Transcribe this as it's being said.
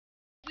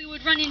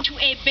would run into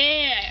a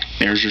bear.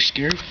 Bears are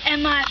scary.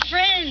 And my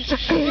friends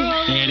were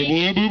all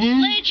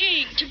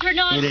pledging to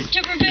prevent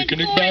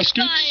forest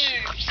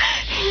fires.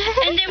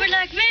 And they were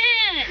like,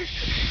 man,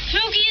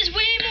 Smokey is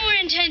way more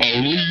intense.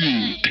 Only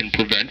you can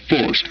prevent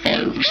forest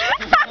fires.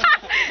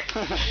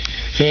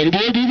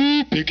 Attaboy,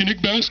 boo-boo,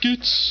 picnic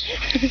baskets.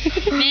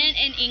 Man,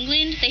 in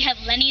England, they have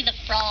Lenny the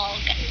Frog.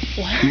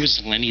 What? Who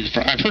is Lenny the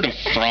Frog? I've heard of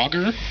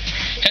Frogger.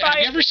 Have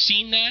you ever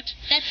seen that?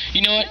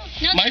 You know what?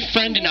 No, my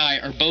friend and I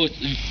are both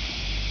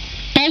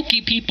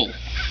bulky people.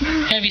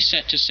 Heavy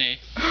set to say.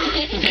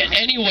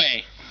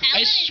 Anyway,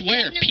 I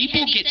swear,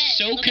 people get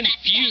so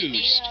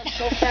confused.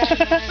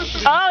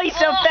 Oh, he's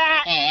so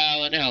fat. Oh,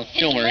 Alan,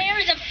 don't worry.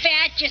 Where's a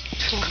fat just...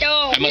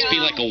 Oh, I must be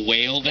like a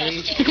whale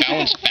then.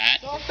 Alan's fat.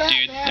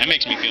 Dude, that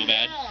makes me feel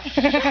bad.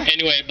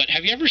 Anyway, but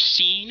have you ever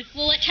seen...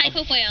 Well, what type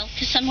of whale?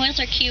 Because some whales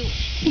are cute.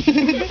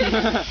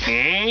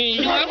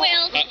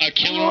 Narwhals. A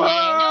killer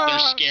whale? They're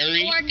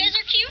scary. Orcas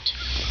are cute.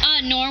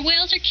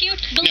 Narwhals are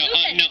cute.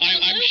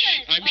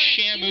 I'm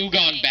Shamu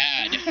gone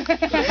bad.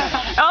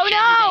 Oh,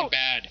 no! Gone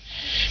bad.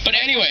 But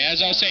anyway,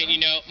 as I was saying, you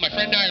know, my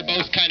friend and I are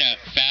both kind of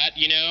fat,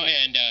 you know,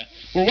 and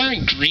we're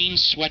wearing green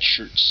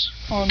sweatshirts.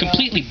 Oh, no.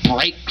 Completely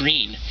bright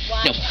green.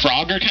 Wow. You know,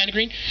 Frogger kind of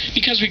green.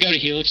 Because we go to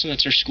Helix and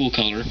that's our school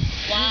color.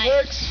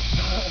 Why?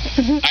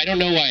 I don't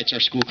know why it's our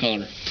school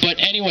color. But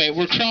anyway,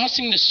 we're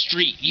crossing the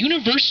street.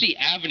 University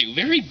Avenue,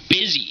 very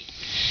busy.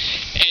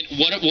 And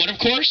what of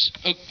course?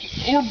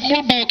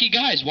 We're bulky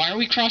guys. Why are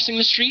we crossing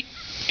the street?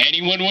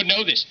 Anyone would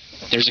know this.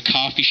 There's a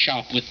coffee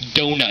shop with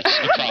donuts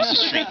across the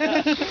street.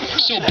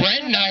 So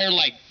Brent and I are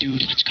like,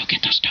 dude, let's go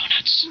get those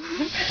donuts.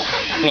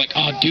 We're like,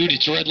 oh, dude,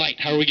 it's a red light.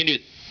 How are we going to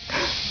do it?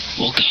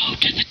 We'll go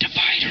to the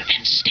divider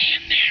and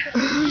stand there.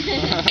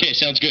 Okay,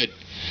 sounds good.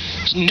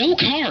 No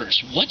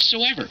cars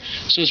whatsoever.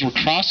 So as we're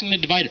crossing the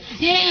divider,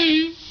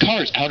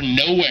 cars out of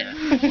nowhere.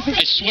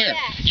 I swear.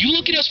 You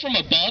look at us from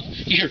above,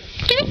 you hear...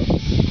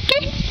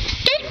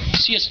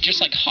 See us just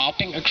like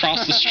hopping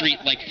across the street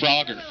like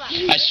Frogger.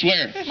 I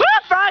swear.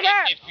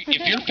 Frogger!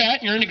 If you're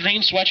fat and you're in a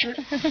green sweatshirt,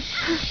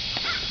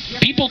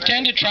 people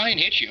tend to try and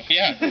hit you.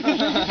 Yeah.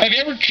 Have you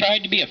ever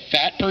tried to be a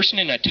fat person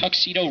in a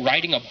tuxedo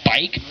riding a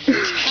bike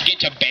to get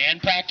to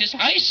band practice?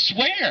 I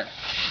swear.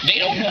 They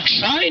don't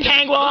try and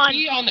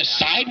be on the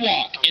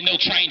sidewalk and they'll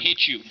try and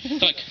hit you. They're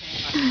like,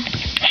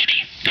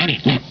 honey,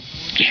 look.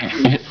 Yeah,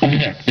 over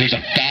there. There's a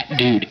fat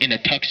dude in a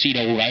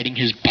tuxedo riding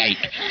his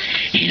bike.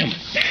 Hit him.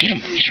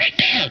 He's right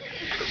there.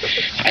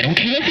 I don't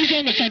care if he's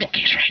on the sidewalk.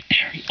 He's right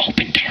there.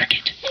 Open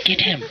target.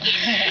 Get him.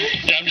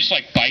 And I'm just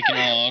like biking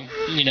along,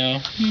 you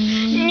know.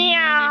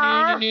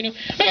 Meow.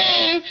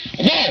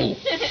 Whoa.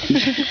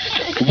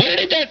 Where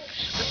did that...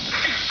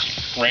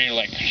 Ray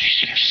like, I'm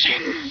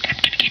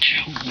gonna get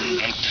you.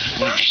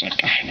 I'm just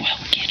like, I will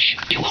get you.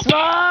 You will.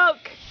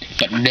 Smoke.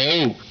 But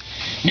no.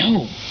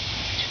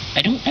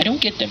 I don't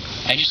get them.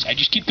 I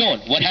just keep going.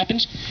 What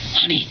happens?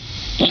 Honey,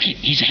 look it,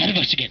 he's ahead of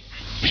us again.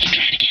 We can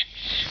try it again.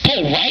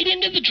 Pull right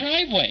into the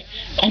driveway.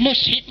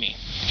 Almost hit me.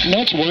 You know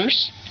what's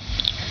worse?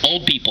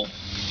 Old people.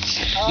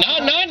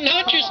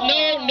 Not just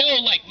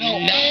like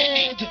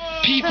 90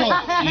 people.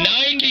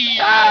 90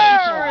 year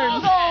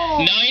olds.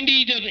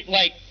 90 to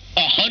like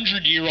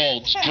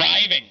 100-year-olds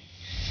driving.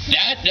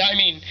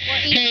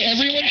 Hey,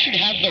 everyone should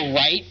have the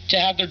right to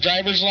have their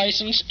driver's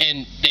license,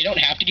 and they don't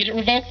have to get it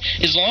revoked,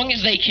 as long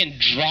as they can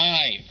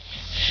drive.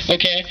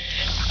 Okay?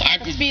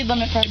 Speed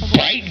limit preferably.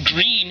 Bright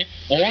green,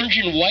 orange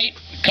and white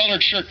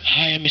colored shirt.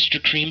 Hi, I'm Mr.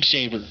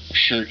 Creamsaver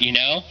shirt, you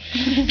know?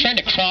 Trying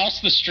to cross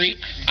the street.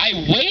 I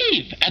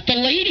wave at the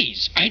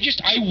ladies. I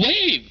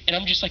wave, and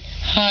I'm just like,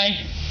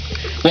 hi.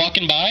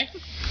 Walking by.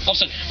 All of a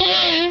sudden,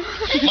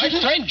 my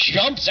friend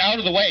jumps out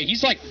of the way.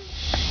 He's like...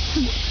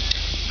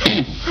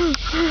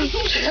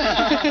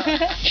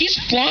 He's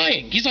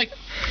flying. He's like,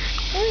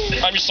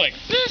 I'm just like,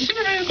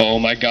 oh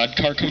my god,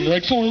 car coming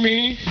right for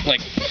me. Like,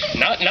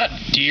 not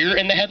deer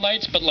in the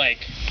headlights, but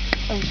like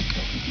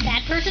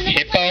that person.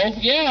 Hippo.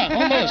 Yeah,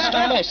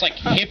 almost like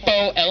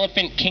hippo,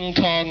 elephant, King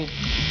Kong,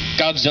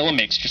 Godzilla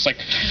mix. Just like,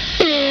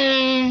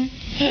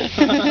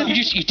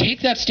 you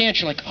take that stance.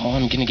 You're like, oh,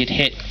 I'm gonna get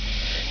hit.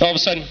 All of a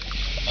sudden,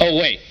 oh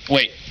wait,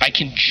 I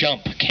can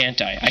jump,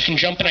 can't I? I can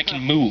jump and I can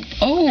move.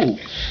 Oh.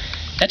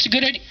 That's a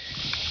good idea.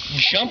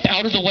 Jump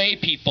out of the way,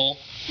 people.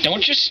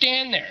 Don't just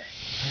stand there.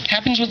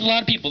 Happens with a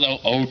lot of people, though.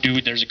 Oh,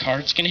 dude, there's a car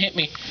that's going to hit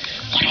me.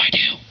 What do I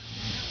do?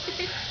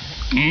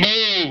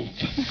 Move.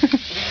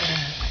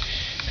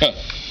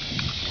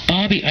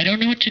 Bobby, I don't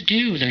know what to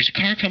do. There's a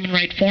car coming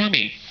right for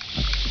me.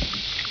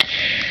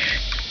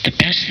 The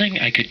best thing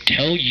I could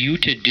tell you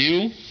to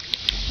do,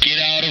 get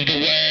out of the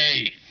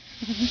way.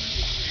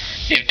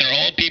 If they're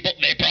old people,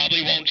 they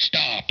probably won't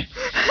stop.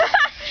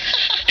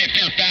 If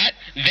they're fat,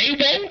 they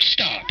won't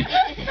stop.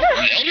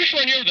 They'll just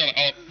run here. They're like,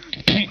 oh,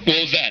 what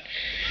was that?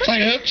 It's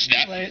like, oops,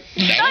 that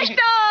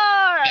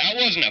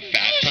wasn't a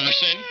fat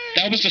person.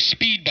 That was a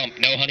speed bump.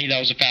 No, honey, that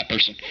was a fat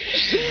person.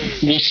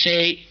 We'll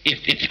say,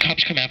 if the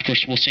cops come after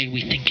us, we'll say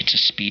we think it's a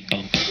speed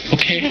bump.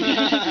 Okay?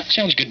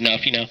 Sounds good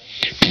enough, you know.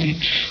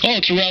 Oh,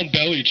 it's a round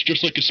belly. It's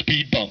just like a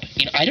speed bump.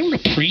 You know, I don't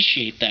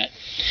appreciate that.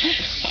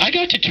 I I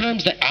got to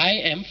terms that I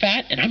am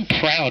fat and I'm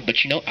proud,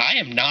 but you know, I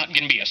am not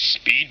going to be a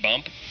speed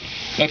bump.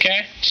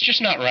 Okay? It's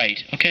just not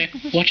right. Okay?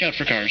 Watch out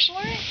for cars.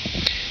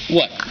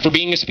 What? For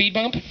being a speed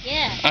bump?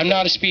 Yeah. I'm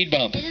not a speed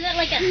bump. Isn't that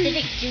like a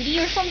civic duty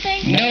or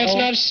something? No, it's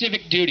not a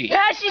civic duty.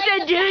 Yeah, she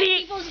said duty.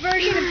 People's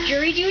version of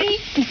jury duty?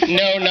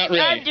 No, not Not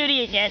really.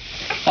 duty again.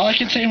 All I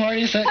can say,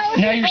 Marty, is that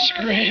now you're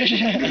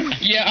screwed.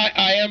 Yeah,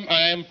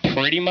 I am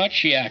pretty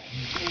much, yeah.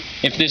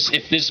 If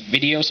this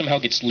video somehow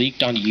gets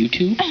leaked on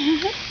YouTube,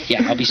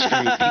 yeah, I'll be screwed.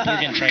 People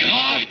are gonna try to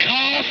Cough,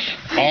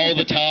 cough. all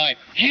the time.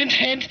 Hint,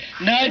 hint.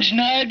 Nudge,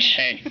 nudge.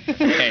 Hey.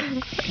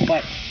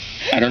 What?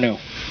 I don't know.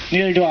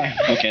 Neither do I.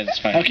 Okay, that's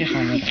fine. Okay,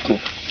 fine. That's cool.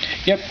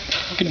 Yep.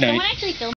 Good night. Someone actually filmed